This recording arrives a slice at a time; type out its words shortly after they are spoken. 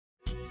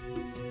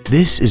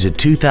This is a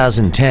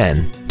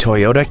 2010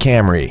 Toyota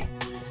Camry.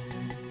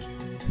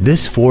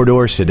 This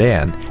four-door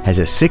sedan has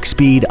a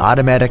 6-speed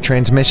automatic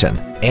transmission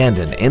and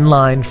an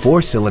inline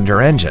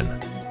 4-cylinder engine.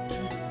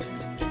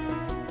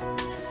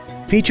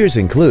 Features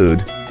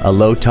include a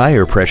low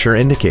tire pressure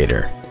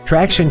indicator,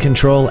 traction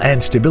control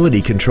and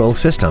stability control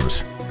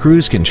systems,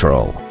 cruise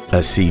control,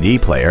 a CD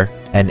player,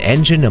 an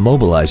engine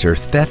immobilizer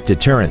theft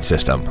deterrent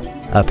system,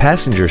 a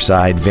passenger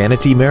side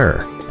vanity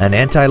mirror, an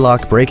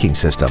anti-lock braking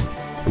system,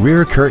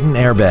 rear curtain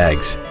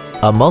airbags,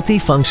 a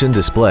multi-function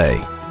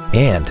display,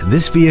 and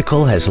this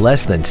vehicle has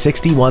less than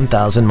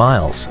 61,000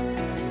 miles.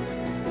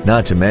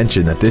 Not to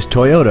mention that this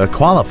Toyota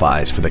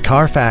qualifies for the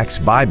Carfax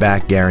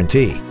buyback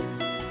guarantee.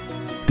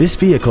 This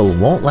vehicle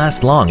won't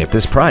last long at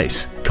this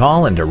price.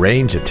 Call and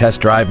arrange a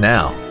test drive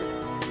now.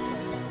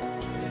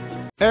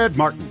 Ed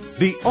Martin,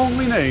 the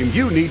only name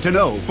you need to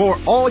know for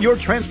all your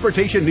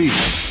transportation needs.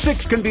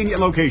 6 convenient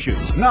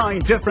locations, 9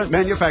 different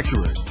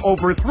manufacturers,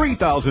 over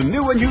 3,000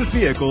 new and used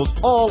vehicles,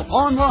 all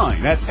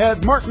online at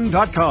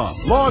edmartin.com.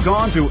 Log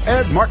on to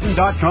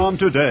edmartin.com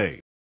today.